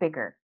much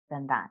bigger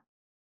than that.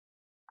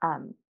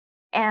 Um,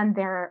 And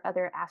there are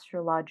other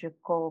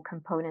astrological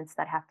components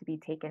that have to be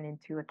taken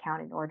into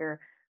account in order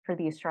for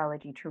the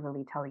astrology to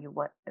really tell you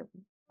what,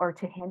 or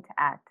to hint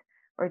at,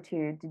 or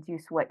to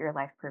deduce what your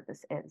life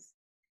purpose is.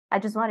 I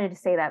just wanted to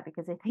say that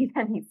because I think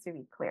that needs to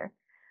be clear.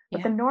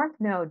 But the Yeah. North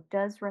Node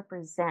does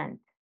represent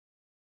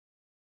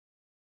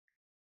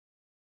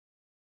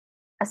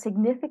a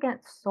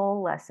significant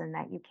soul lesson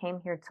that you came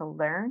here to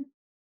learn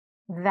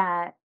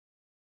that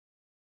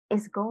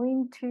is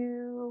going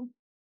to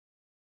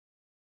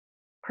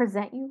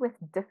present you with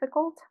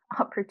difficult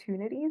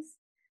opportunities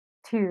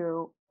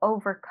to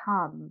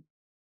overcome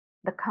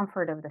the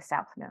comfort of the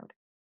South Node,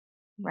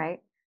 Mm.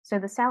 right? So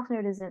the South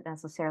Node isn't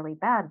necessarily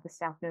bad. The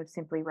South Node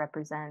simply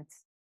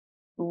represents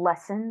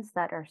lessons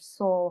that our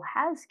soul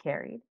has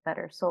carried, that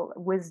our soul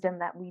wisdom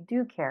that we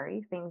do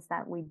carry, things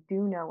that we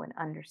do know and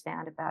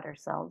understand about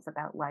ourselves,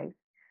 about life,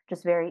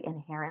 just very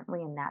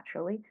inherently and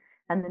naturally.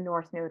 And the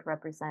North Node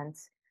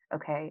represents,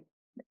 okay,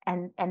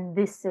 and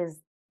this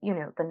is,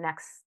 the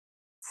next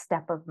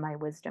step of my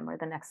wisdom or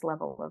the next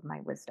level of my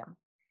wisdom.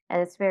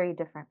 And it's very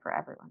different for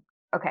everyone.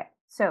 Okay,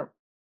 so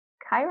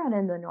Chiron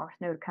and the North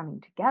Node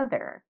coming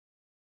together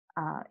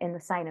in the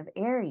sign of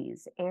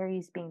Aries,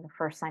 Aries being the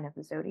first sign of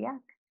the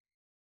zodiac.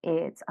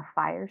 It's a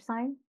fire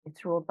sign.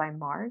 It's ruled by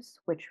Mars,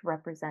 which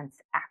represents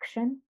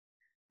action,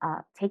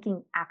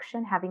 taking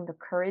action, having the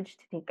courage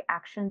to take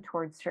action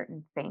towards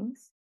certain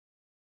things.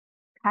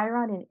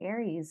 Chiron in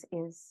Aries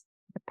is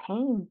the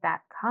pain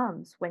that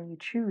comes when you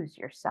choose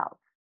yourself.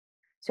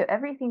 So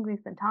everything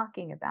we've been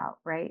talking about,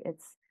 right?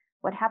 It's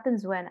what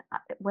happens when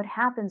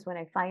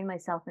I find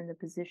myself in the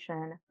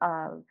position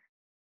of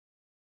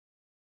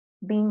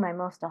being my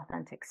most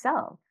authentic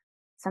self.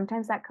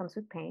 Sometimes that comes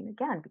with pain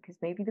again because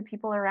maybe the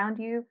people around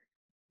you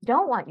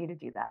don't want you to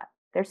do that.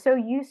 They're so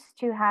used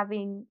to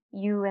having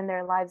you in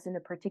their lives in a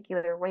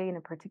particular way, in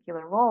a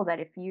particular role, that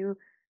if you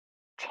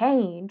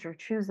change or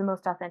choose the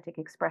most authentic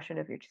expression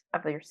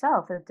of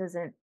yourself, it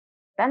doesn't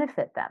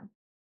benefit them.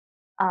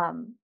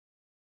 Um,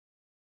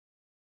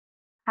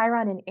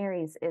 Chiron in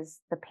Aries is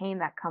the pain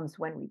that comes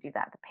when we do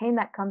that. The pain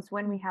that comes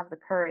when we have the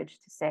courage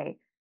to say,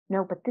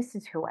 no, but this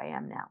is who I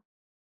am now.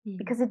 Mm.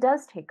 Because it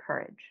does take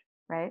courage,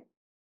 right?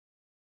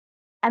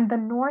 And the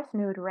North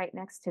Node right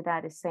next to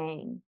that is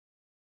saying,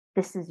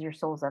 this is your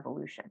soul's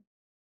evolution.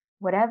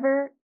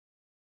 Whatever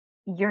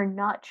you're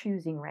not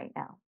choosing right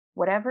now,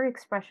 whatever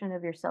expression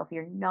of yourself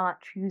you're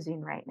not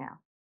choosing right now,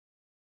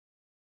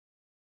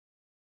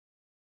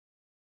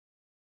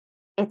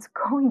 it's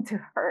going to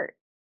hurt.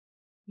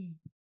 Mm.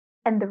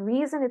 And the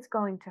reason it's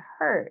going to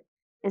hurt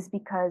is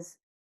because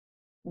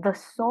the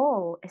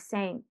soul is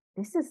saying,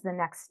 this is the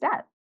next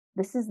step,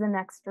 this is the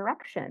next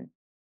direction.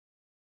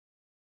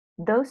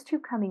 Those two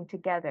coming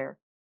together,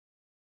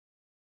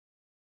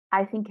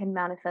 I think, can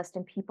manifest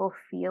in people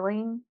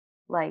feeling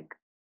like,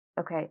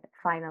 okay,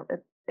 final,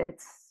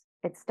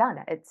 it's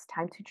done. It's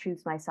time to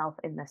choose myself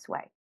in this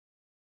way.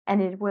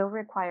 And it will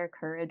require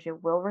courage,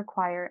 it will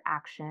require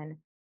action.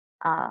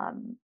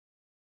 Um,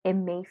 it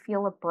may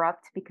feel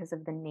abrupt because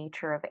of the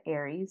nature of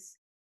Aries,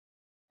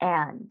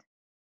 and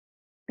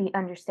the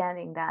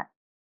understanding that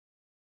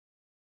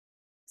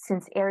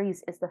since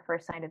Aries is the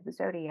first sign of the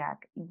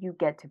zodiac, you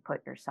get to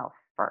put yourself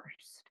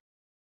first.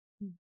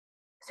 Mm.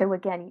 So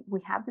again, we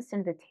have this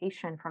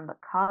invitation from the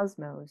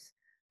cosmos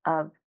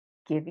of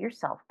give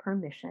yourself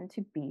permission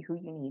to be who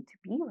you need to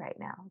be right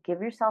now.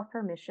 Give yourself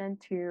permission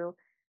to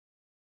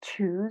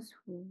choose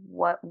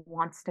what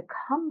wants to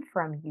come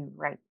from you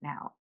right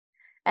now.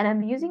 And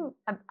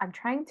I'm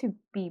trying to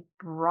be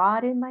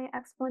broad in my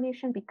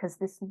explanation because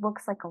this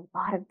looks like a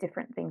lot of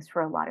different things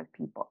for a lot of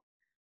people,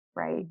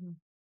 right? Mhm.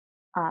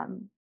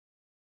 Um,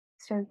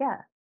 so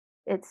yeah,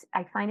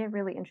 I find it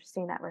really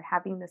interesting that we're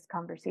having this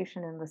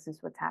conversation and this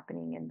is what's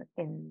happening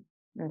in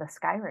the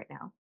sky right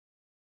now.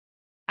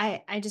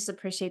 I just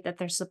appreciate that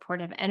there's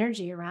supportive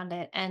energy around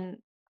it. And,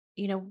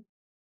 you know,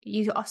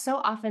 you so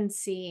often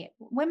see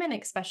women,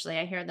 especially,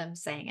 I hear them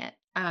saying it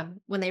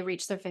when they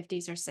reach their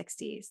 50s or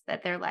 60s,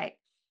 that they're like,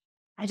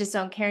 I just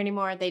don't care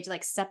anymore. They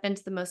like step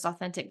into the most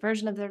authentic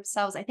version of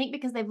themselves. I think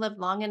because they've lived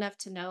long enough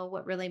to know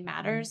what really Mhm,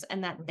 matters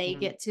and that they mhm.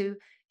 get to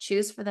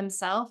choose for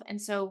themselves.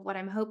 And so, what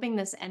I'm hoping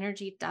this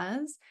energy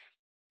does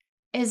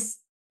is,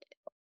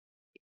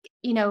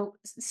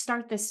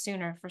 start this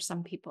sooner for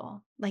some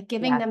people, like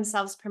giving Yes.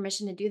 themselves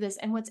permission to do this.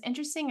 And what's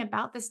interesting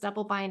about this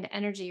double bind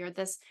energy, or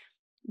this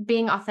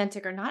being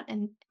authentic or not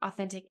and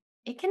authentic,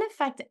 it can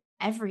affect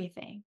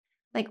everything.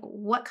 Like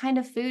what kind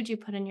of food you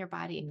put in your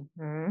body.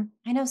 Mhm.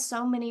 I know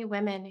so many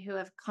women who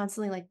have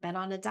constantly like been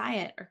on a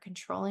diet or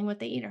controlling what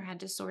they eat or had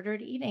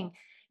disordered eating.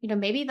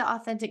 Maybe the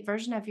authentic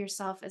version of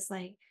yourself is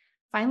like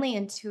finally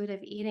intuitive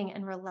eating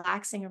and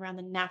relaxing around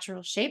the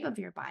natural shape of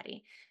your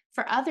body.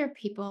 For other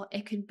people,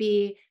 it could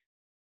be,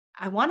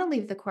 I want to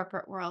leave the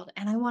corporate world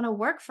and I want to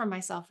work for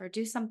myself or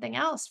do something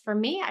else. For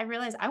me, I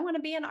realize I want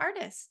to be an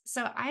artist.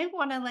 So I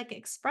want to like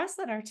express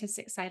that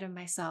artistic side of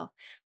myself.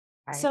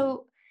 Right.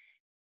 So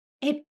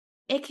it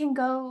it can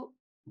go,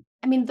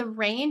 I mean, the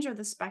range or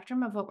the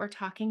spectrum of what we're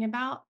talking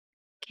about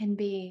can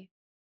be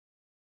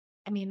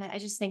I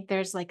just think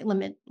there's like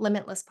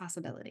limitless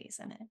possibilities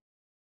in it.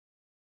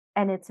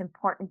 And it's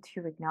important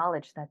to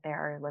acknowledge that there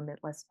are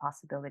limitless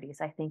possibilities.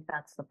 I think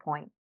that's the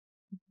point,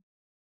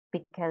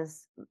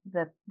 because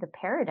the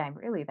paradigm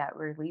really that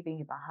we're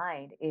leaving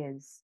behind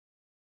is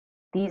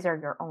these are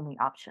your only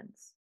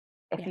options.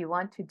 If Yeah. you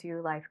want to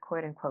do life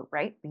quote unquote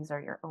right, these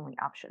are your only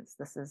options.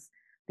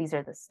 These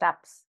are the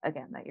steps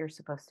again that you're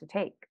supposed to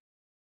take.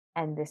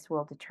 And this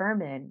will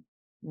determine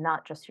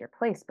not just your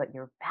place, but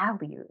your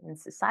value in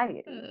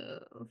society.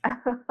 Ooh,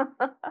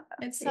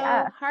 it's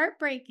Yeah, so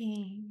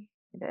heartbreaking.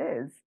 it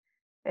is.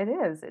 It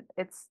is.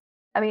 It's,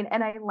 I mean,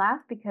 and I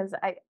laugh because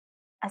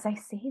as I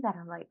say that,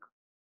 I'm like,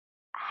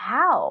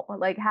 how?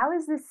 Like, how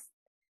is this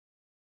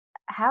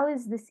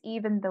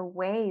even the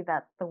way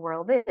that the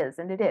world is?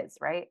 And it is,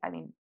 right? I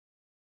mean,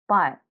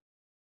 but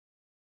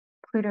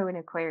Pluto in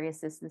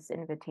Aquarius is this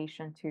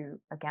invitation to,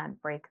 again,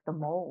 break the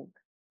mold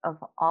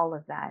of all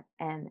of that.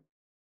 And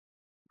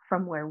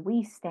from where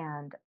we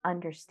stand,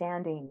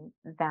 understanding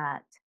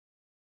that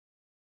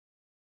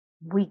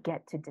we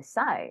get to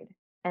decide,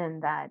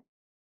 and that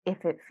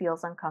if it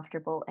feels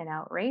uncomfortable and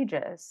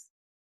outrageous,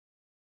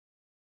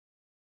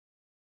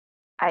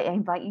 I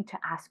invite you to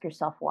ask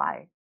yourself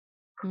why.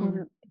 Mm,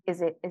 Who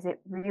is it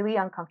really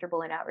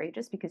uncomfortable and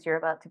outrageous because you're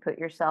about to put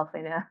yourself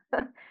in a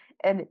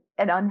an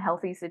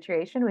unhealthy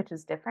situation, which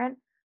is different?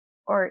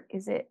 Or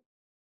is it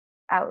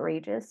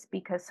outrageous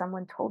because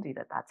someone told you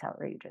that that's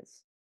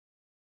outrageous?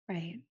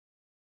 right.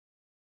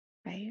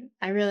 Right.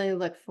 I really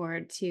look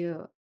forward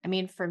to,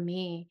 for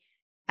me,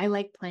 I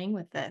like playing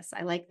with this.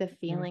 I like the Mhm,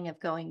 feeling of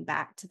going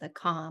back to the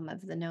calm,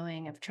 of the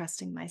knowing, of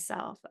trusting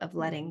myself, of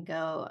letting mhm.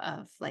 go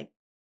of like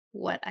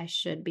what I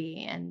should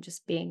be and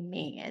just being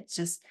me.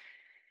 It's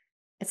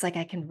like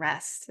I can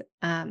rest.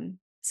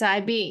 So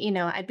I'd be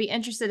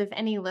interested if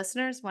any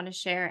listeners want to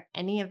share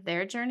any of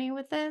their journey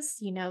with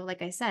this.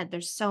 Like I said,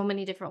 there's so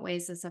many different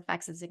ways this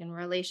affects us, like in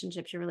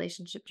relationships, your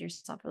relationship to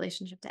yourself,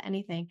 relationship to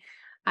anything.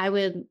 I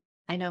would,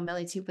 I know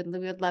Millie too, we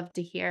would love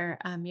to hear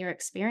your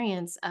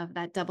experience of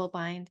that double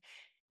bind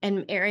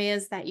and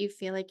areas that you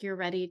feel like you're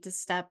ready to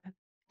step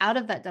out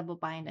of that double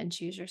bind and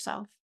choose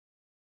yourself.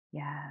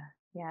 Yeah,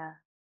 yeah.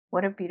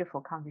 What a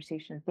beautiful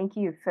conversation. Thank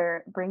you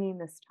for bringing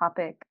this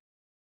topic,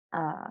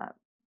 uh,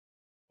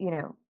 you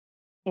know,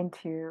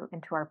 into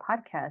our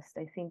podcast.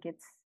 I think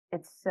it's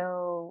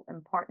so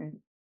important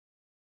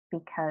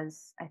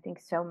because I think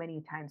so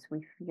many times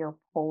we feel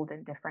pulled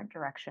in different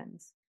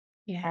directions.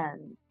 Yeah.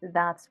 And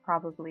that's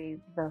probably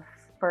the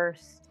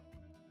first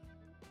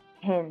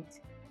hint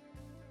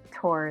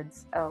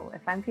towards, oh,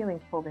 if I'm feeling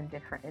pulled in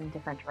different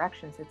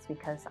directions, it's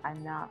because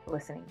I'm not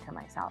listening to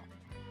myself.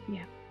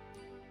 Yeah.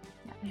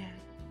 Yeah. Yeah.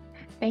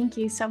 Thank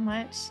you so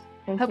much.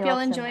 Thank Hope you you all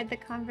all so much. enjoyed the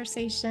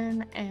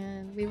conversation,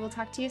 and we will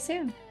talk to you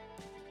soon.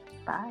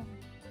 Bye.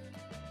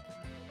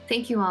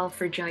 Thank you all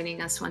for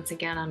joining us once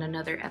again on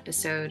another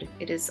episode.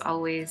 It is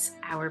always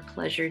our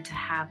pleasure to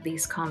have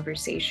these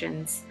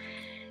conversations.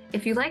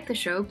 If you like the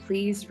show,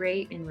 please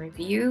rate and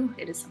review.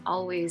 It is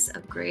always a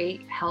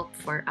great help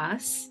for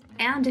us.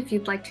 And if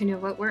you'd like to know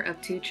what we're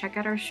up to, check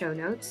out our show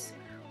notes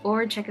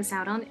or check us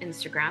out on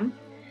Instagram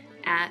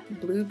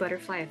at Blue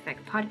Butterfly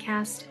Effect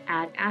Podcast,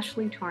 at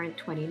Ashley Torrent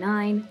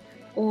 29,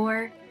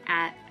 or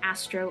at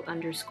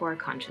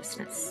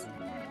Astro_consciousness.